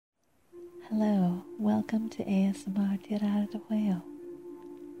Hello, welcome to ASMR Tirar de Juego.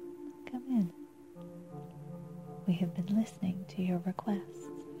 Come in. We have been listening to your requests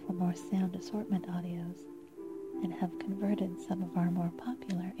for more sound assortment audios and have converted some of our more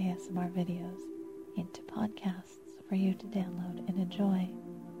popular ASMR videos into podcasts for you to download and enjoy.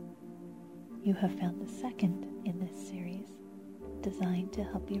 You have found the second in this series, designed to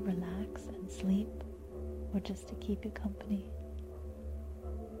help you relax and sleep, or just to keep you company.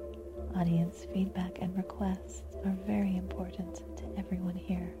 Audience feedback and requests are very important to everyone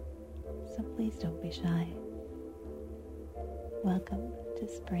here, so please don't be shy. Welcome to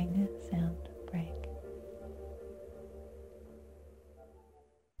Spring Sound Break.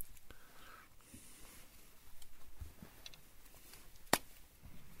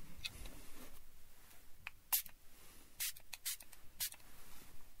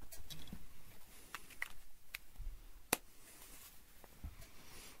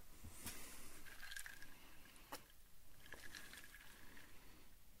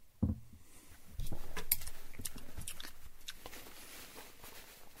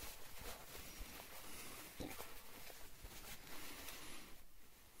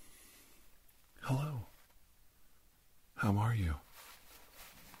 Hello. How are you?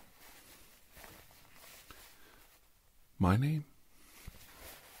 My name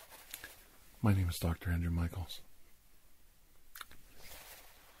is Dr. Andrew Michaels.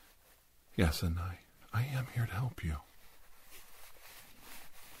 Yes, and I am here to help you.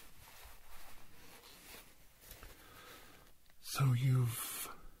 So you've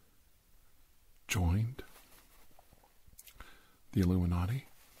joined the Illuminati?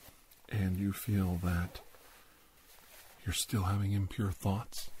 And you feel that you're still having impure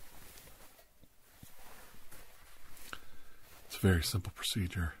thoughts? It's a very simple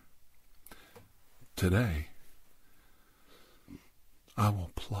procedure. Today, I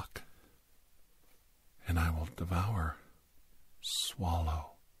will pluck and I will devour, swallow,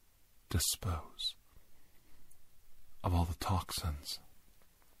 dispose of all the toxins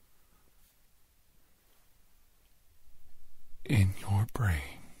in your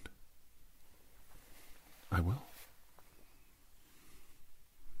brain. I will.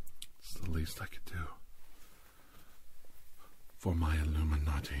 It's the least I could do for my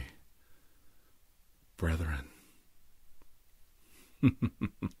Illuminati brethren.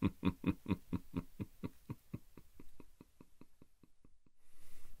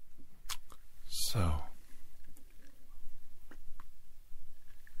 So,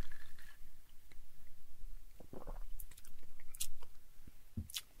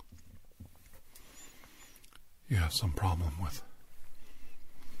 you have some problem with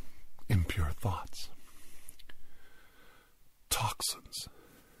impure thoughts, toxins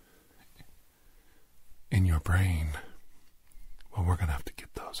in your brain. Well, we're going to have to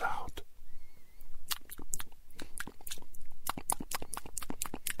get those out.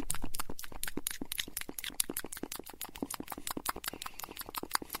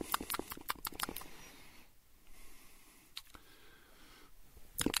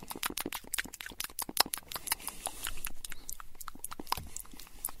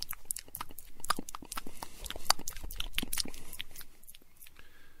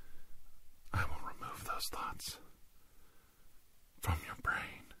 Thoughts from your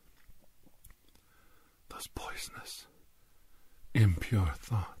brain, those poisonous, impure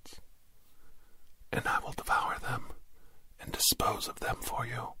thoughts, and I will devour them and dispose of them for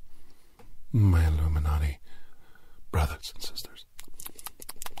you, my Illuminati brothers and sisters.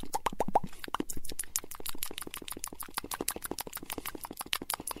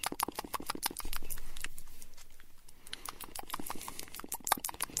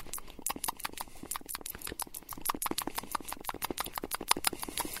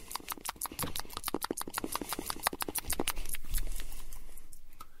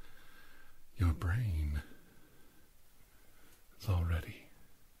 Your brain is already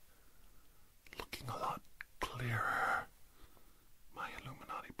looking a lot clearer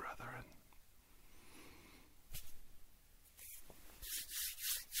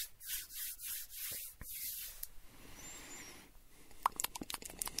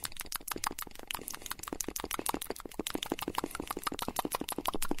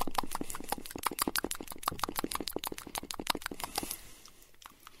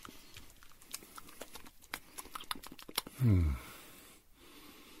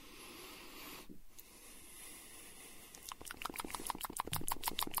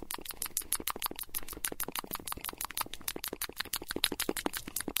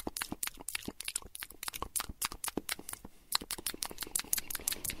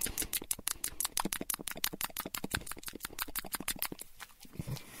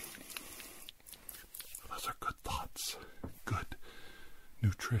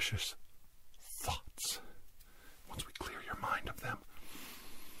nutritious thoughts. Once we clear your mind of them,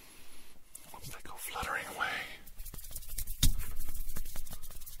 once they go fluttering away,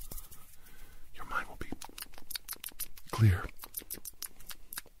 your mind will be clear.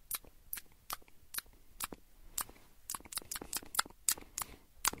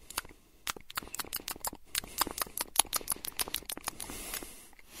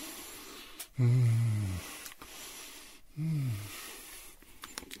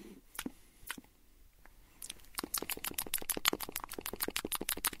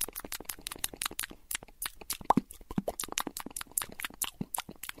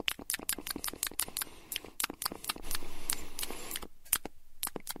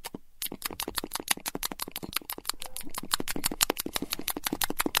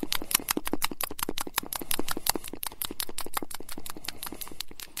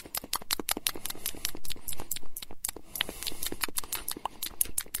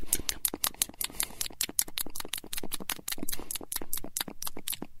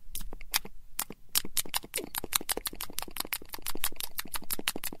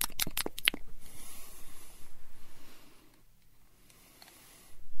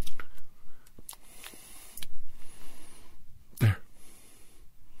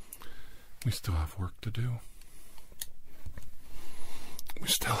 We still have work to do. We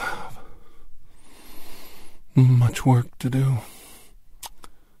still have much work to do.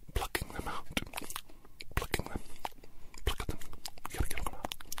 Plucking them out. Plucking them. Pluck at them. We gotta get them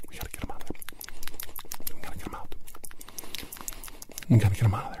out. We gotta get them out of there. We gotta get them out. We gotta get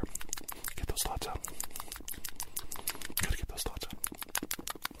them out of there. Get those thoughts out. Gotta get those thoughts out.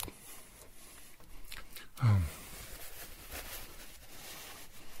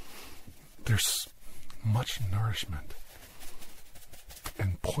 There's much nourishment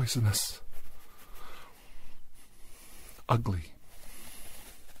and poisonous, ugly,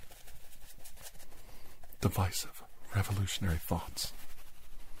 divisive, revolutionary thoughts.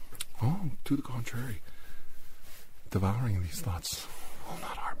 Oh, to the contrary, devouring these thoughts will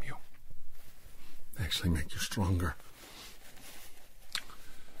not harm you. They actually make you stronger.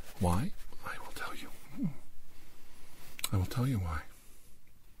 Why? I will tell you. I will tell you why.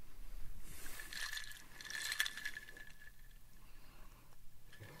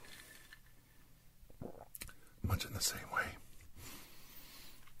 Much in the same way,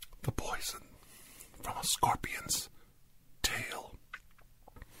 the poison from a scorpion's tail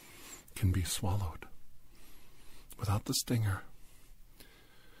can be swallowed without the stinger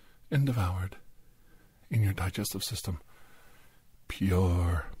and devoured in your digestive system.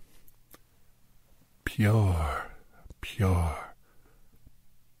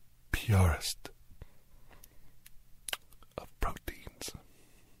 Purest of proteins.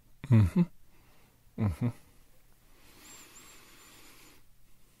 In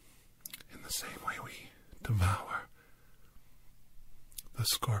the same way we devour the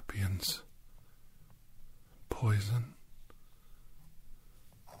scorpion's poison,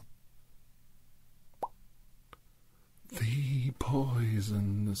 the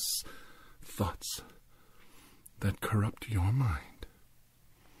poisonous thoughts that corrupt your mind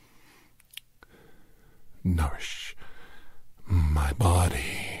nourish my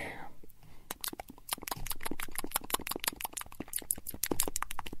body.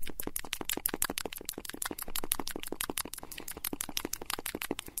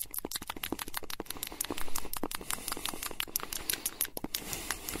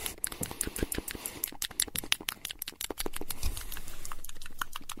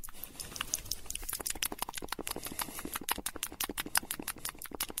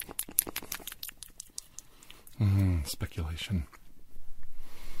 Speculation.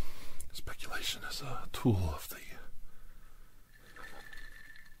 Speculation is a tool of the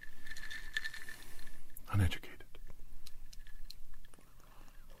uneducated.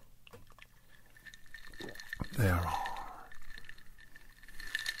 There are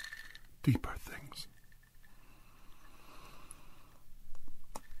deeper things.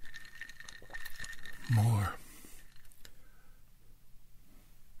 More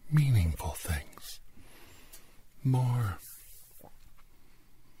meaningful things. More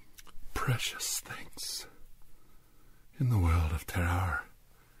precious things in the world of terror.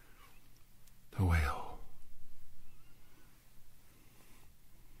 The whale.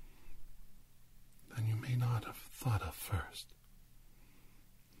 Than you may not have thought of first.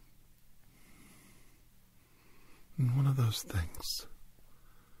 And one of those things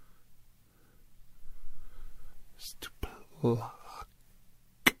is to pluck.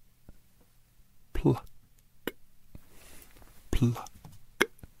 Pluck. Pluck, pluck,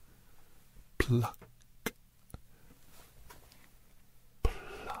 pluck,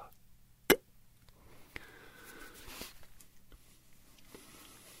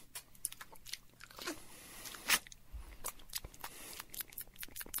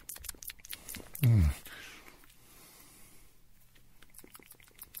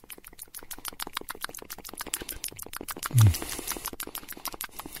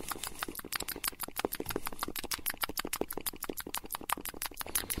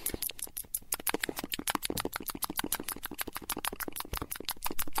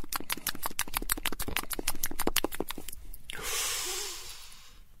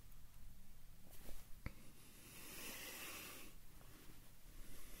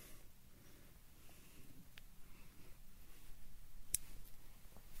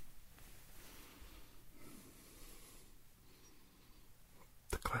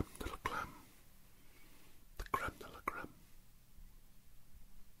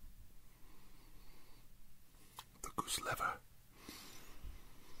 Liver.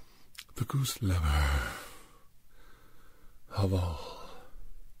 The goose liver of all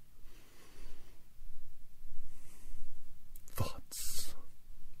thoughts.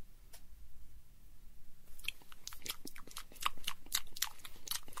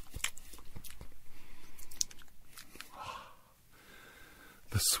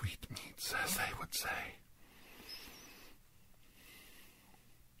 The sweetmeats, as they would say.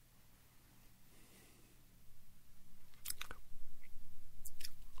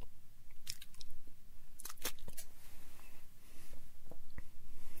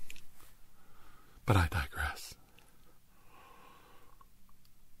 But I digress.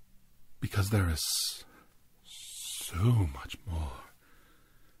 Because there is so much more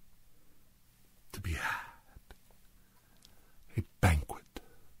to be had. A banquet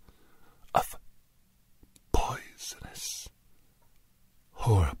of poisonous,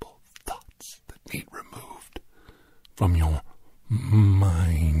 horrible thoughts that need removed from your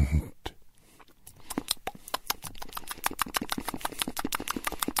mind.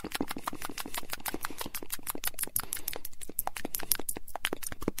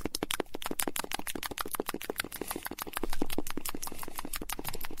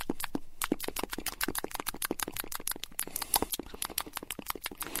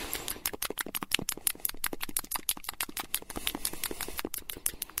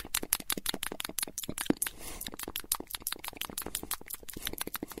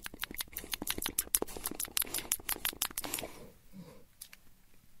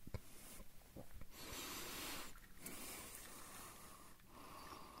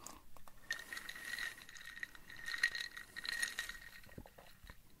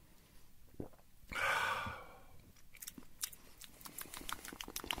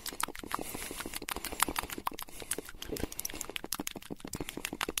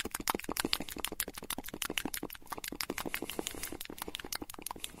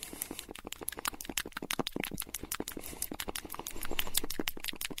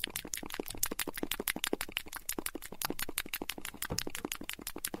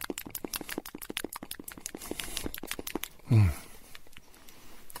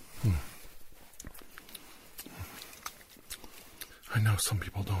 I know some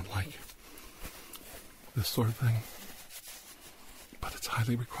people don't like this sort of thing, but it's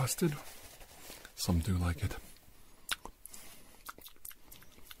highly requested. Some do like it.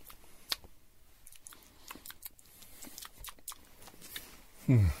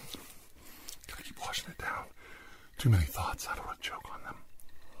 Gotta keep washing it down. Too many thoughts. I don't want to choke on them.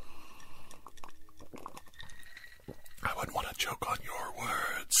 I wouldn't want to choke on your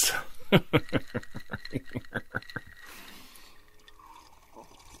words.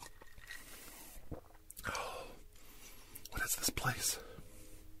 What is this place?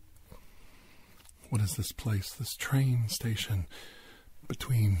 What is this place? This train station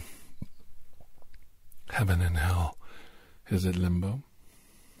between heaven and hell. Is it limbo?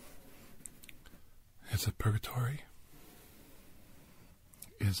 Is it purgatory?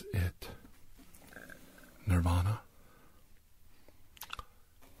 Is it nirvana?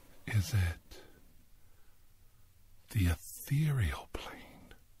 Is it the ethereal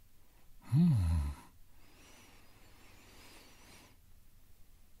plane?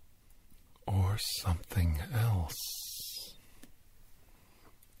 Or something else?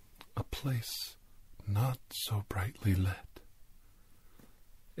 A place not so brightly lit.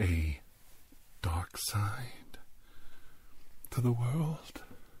 A dark side to the world,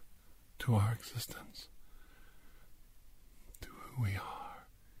 to our existence, to who we are.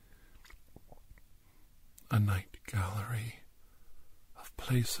 A night gallery of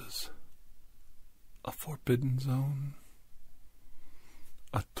places, a forbidden zone,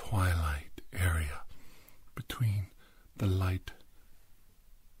 a twilight area between the light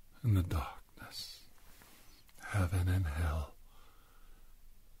and the darkness, heaven and hell,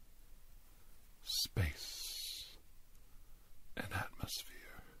 space and atmosphere.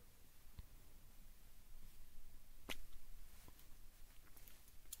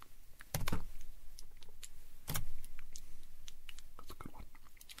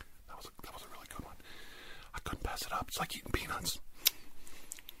 It's like eating peanuts.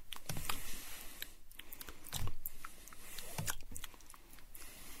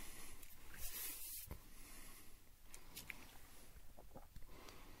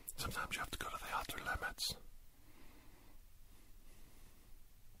 Sometimes you have to go to the outer limits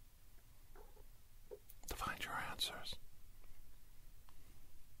to find your answers.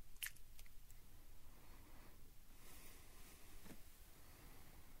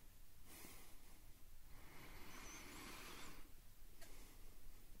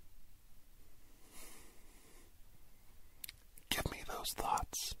 Give me those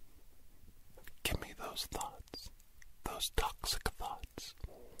thoughts. Give me those thoughts. Those toxic thoughts.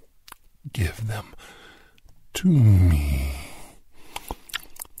 Give them to me.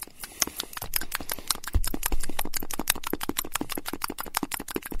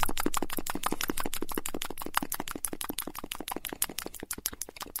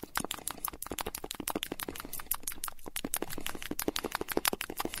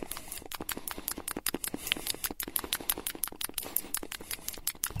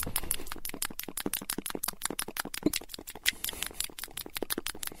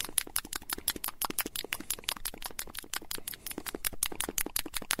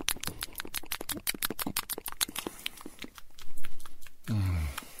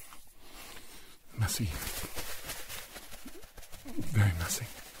 Messy. Very messy.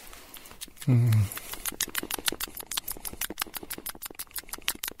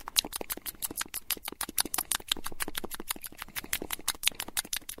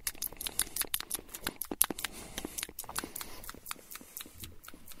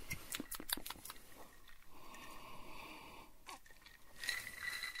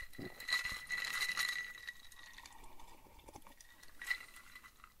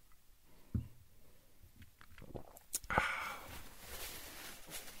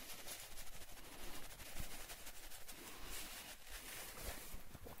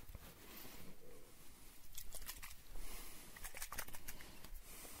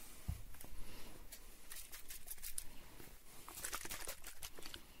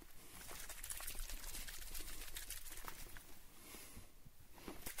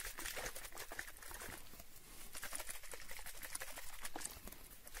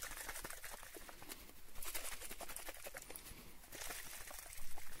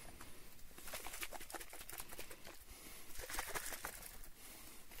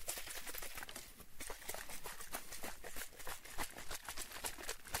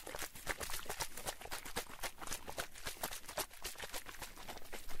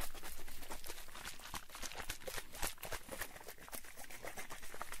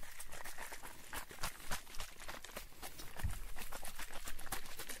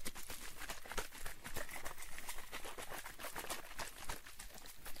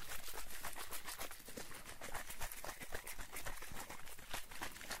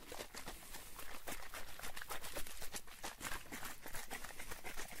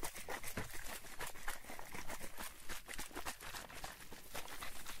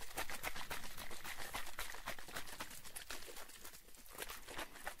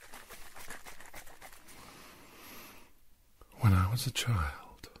 When I was a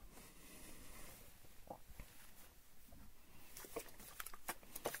child,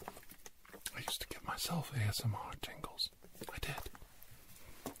 I used to give myself ASMR tingles. I did.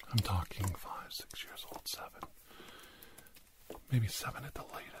 I'm talking 5, 6 years old, 7. Maybe 7 at the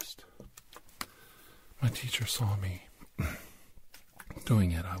latest. My teacher saw me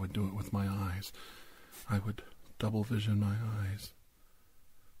doing it. I would do it with my eyes. I would double vision my eyes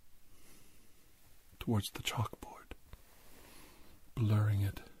towards the chalkboard, blurring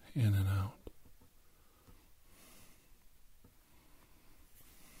it in and out.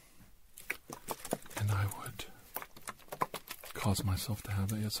 And I would cause myself to have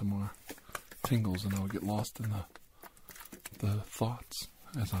ASMR tingles, and I would get lost in the thoughts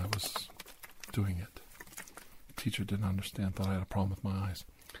as I was doing it. The teacher didn't understand, thought I had a problem with my eyes.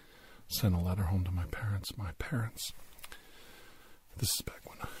 Sent a letter home to my parents. My parents, this is back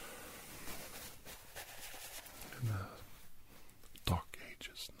when, in the dark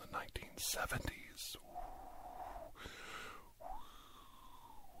ages, in the 1970s.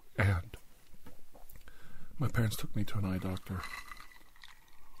 And my parents took me to an eye doctor.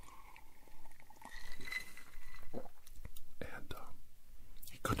 And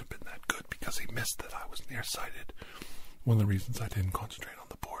he couldn't have been that good because he missed that I was nearsighted. One of the reasons I didn't concentrate on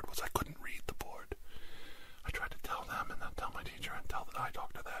the board was I couldn't read the board. I tried to tell them and then tell my teacher and tell the eye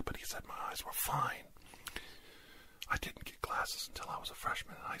doctor that, but he said my eyes were fine. I didn't get glasses until I was a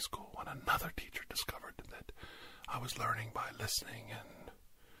freshman in high school when another teacher discovered that I was learning by listening and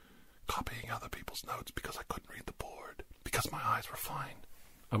copying other people's notes because I couldn't read the board, because my eyes were fine.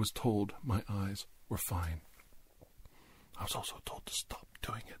 I was told my eyes were fine. I was also told to stop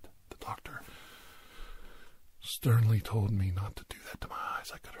doing it. The doctor sternly told me not to do that to my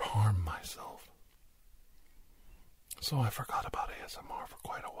eyes. I could harm myself. So I forgot about ASMR for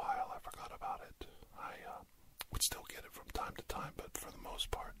quite a while. I forgot about it. I would still get it from time to time, but for the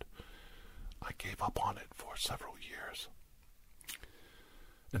most part, I gave up on it for several years.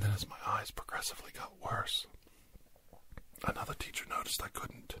 And then as my eyes progressively got worse, another teacher noticed I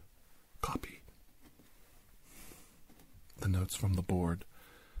couldn't copy the notes from the board,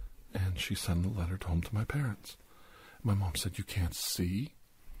 and she sent a letter home to my parents. My mom said, "You can't see?"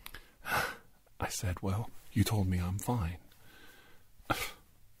 I said, "Well, you told me I'm fine."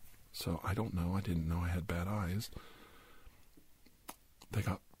 So I don't know. I didn't know I had bad eyes. They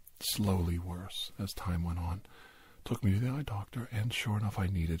got slowly worse as time went on. Took me to the eye doctor, and sure enough, I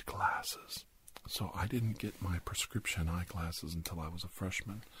needed glasses. So I didn't get my prescription eyeglasses until I was a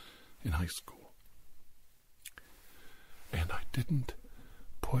freshman in high school. And I didn't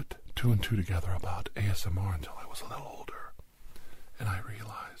put two and two together about ASMR until I was a little older. And I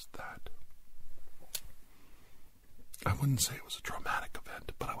realized that I wouldn't say it was a traumatic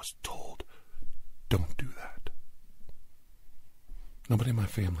event, but I was told, don't do that. Nobody in my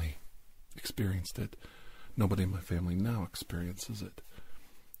family experienced it. Nobody in my family now experiences it.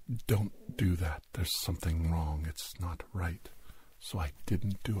 Don't do that. There's something wrong. It's not right. So I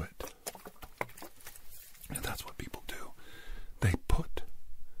didn't do it. And that's what people do. They put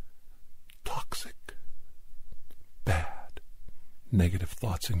toxic, bad, negative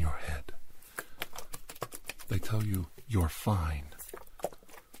thoughts in your head. They tell you you're fine.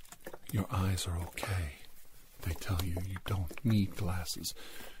 Your eyes are okay. They tell you you don't need glasses.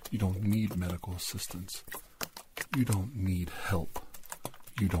 You don't need medical assistance. You don't need help.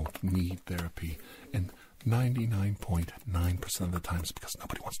 You don't need therapy. And 99.9% of the time it's because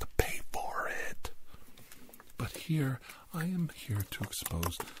nobody wants to pay for it. But here, I am here to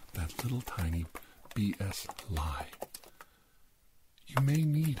expose that little tiny BS lie. You may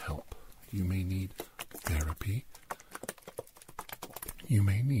need help. You may need therapy. You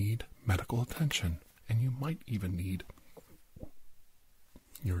may need medical attention. And you might even need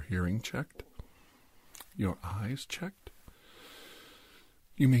your hearing checked, your eyes checked.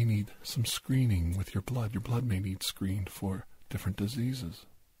 You may need some screening with your blood. Your blood may need screened for different diseases.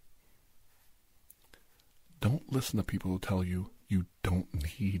 Don't listen to people who tell you you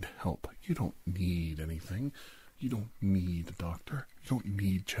don't need help. You don't need anything. You don't need a doctor. You don't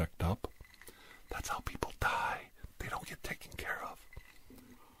need checked up. That's how people die. They don't get taken care of.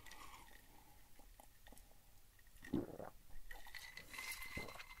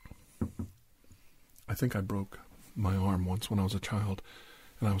 I think I broke my arm once when I was a child,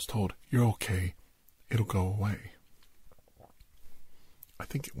 and I was told, "You're okay, it'll go away." I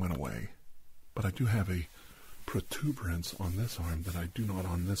think it went away, but I do have a protuberance on this arm that I do not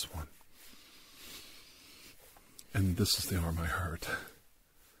on this one. And this is the arm I hurt.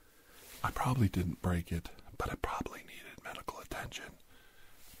 I probably didn't break it, but I probably needed medical attention.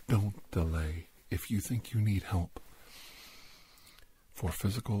 Don't delay. If you think you need help for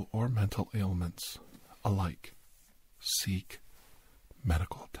physical or mental ailments alike, seek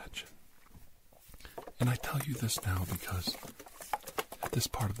medical attention. And I tell you this now because at this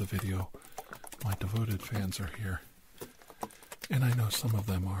part of the video, my devoted fans are here. And I know some of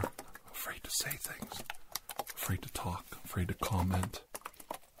them are afraid to say things, afraid to talk, afraid to comment,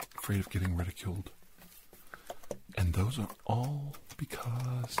 afraid of getting ridiculed. And those are all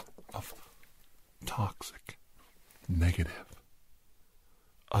because of toxic, negative,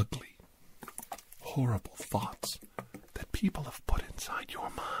 ugly, horrible thoughts that people have put inside your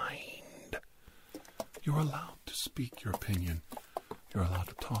mind. You're allowed to speak your opinion. You're allowed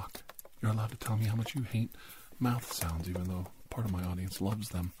to talk. You're allowed to tell me how much you hate mouth sounds, even though part of my audience loves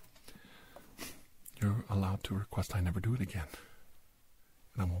them. You're allowed to request I never do it again.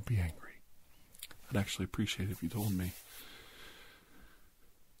 And I won't be angry. I'd actually appreciate it if you told me.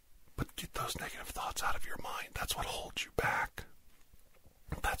 But get those negative thoughts out of your mind. That's what holds you back.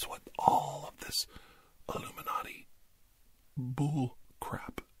 That's what all of this Illuminati bull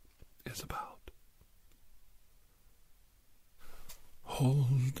crap is about.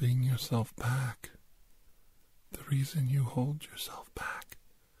 Holding yourself back. The reason you hold yourself back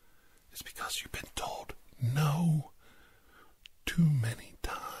is because you've been told no too many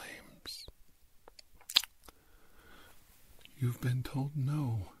times. You've been told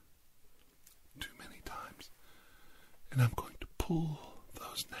no too many times. And I'm going to pull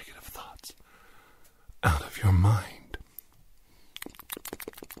those negative thoughts out of your mind.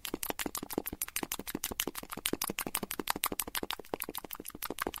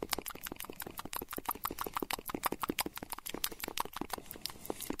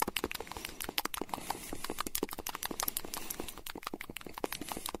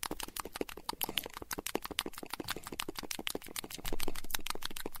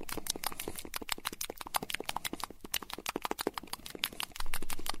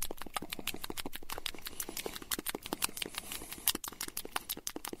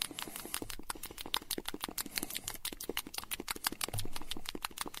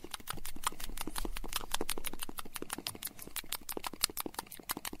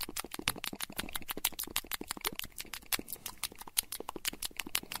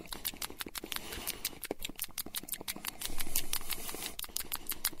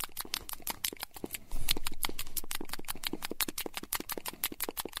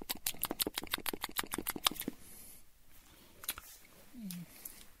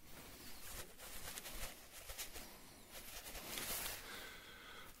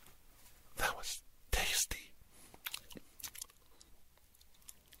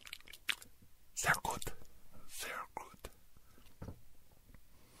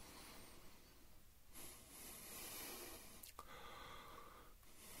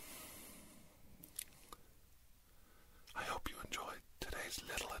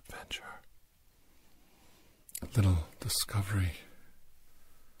 adventure, a little discovery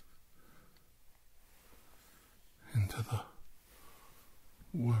into the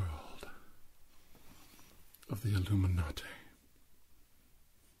world of the Illuminati.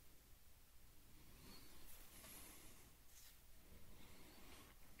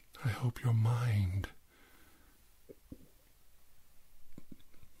 I hope your mind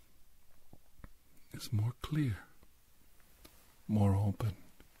is more clear, more open,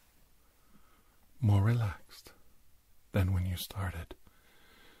 more relaxed than when you started.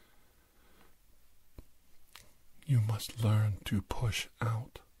 You must learn to push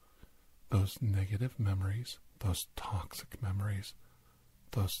out those negative memories, those toxic memories,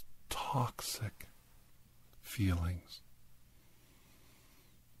 those toxic feelings,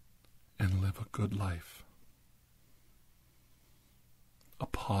 and live a good life, a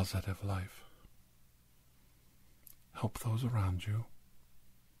positive life. Help those around you.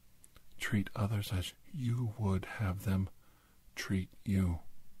 Treat others as you would have them treat you.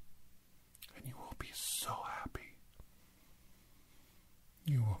 And you will be so happy.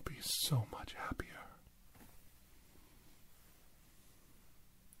 You will be so much happier.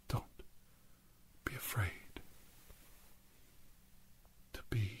 Don't be afraid to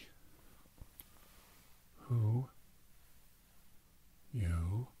be who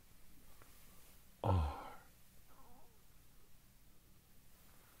you are.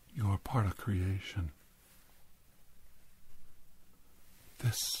 You are part of creation.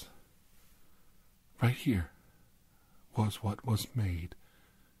 This right here was what was made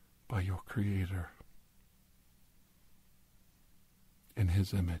by your Creator in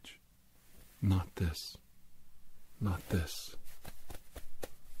His image. Not this. Not this.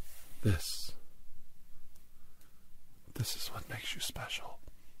 This. This is what makes you special.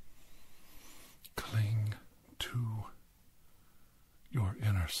 Cling to your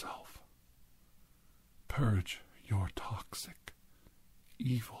inner self. Purge your toxic,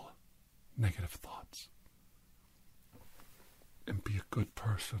 evil, negative thoughts. And be a good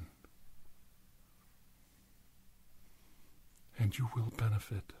person. And you will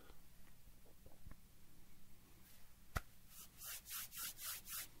benefit.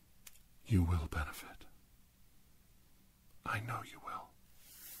 You will benefit. I know you will.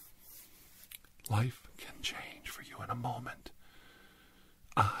 Life can change for you in a moment.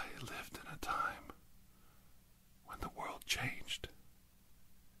 I lived in a time when the world changed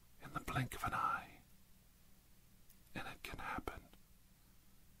in the blink of an eye. And it can happen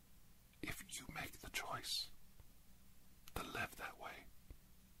if you make the choice to live that way.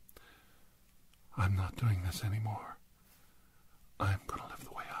 I'm not doing this anymore. I'm going to live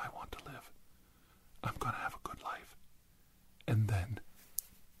the way I want to live. I'm going to have a good life. And then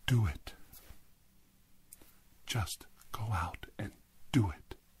do it. Just go out and do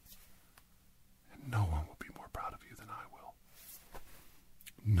it. And no one will be more proud of you than I will.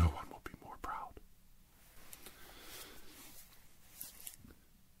 No one will be more proud.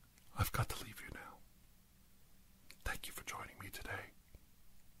 I've got to leave you now. Thank you for joining me today.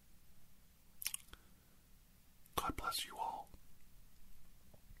 God bless you all.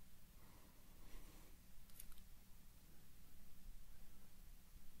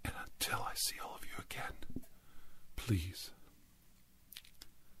 And until I see all of you again, please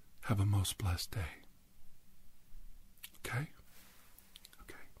have a most blessed day. Okay?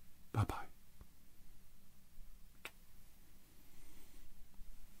 Okay. Bye-bye.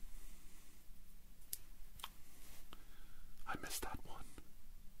 I missed that one.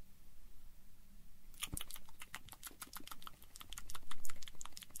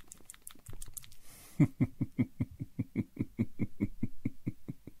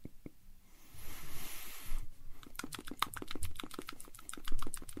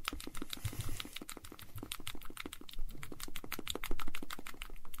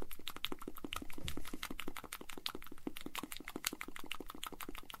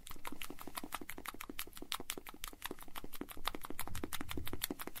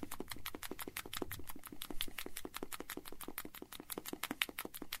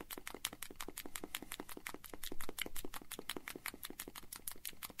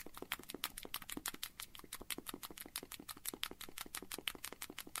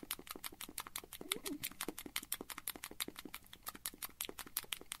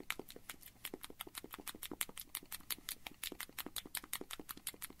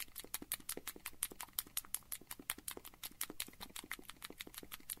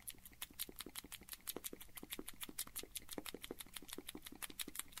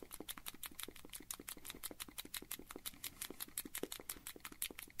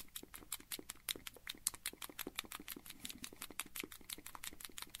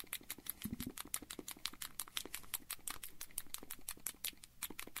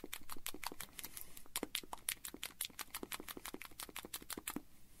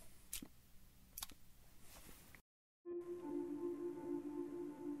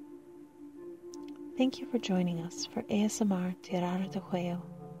 Thank you for joining us for ASMR Tirar de Juego.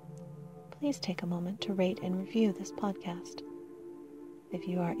 Please take a moment to rate and review this podcast. If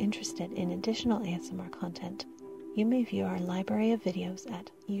you are interested in additional ASMR content, you may view our library of videos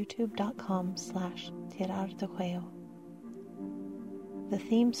at youtube.com/tirardejuego. The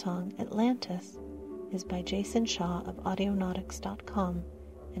theme song, Atlantis, is by Jason Shaw of Audionautics.com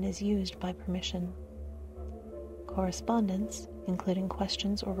and is used by permission. Correspondence, including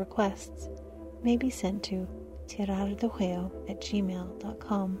questions or requests, may be sent to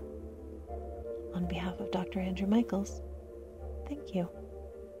tirardejuego@gmail.com. On behalf of Dr. Andrew Michaels, thank you.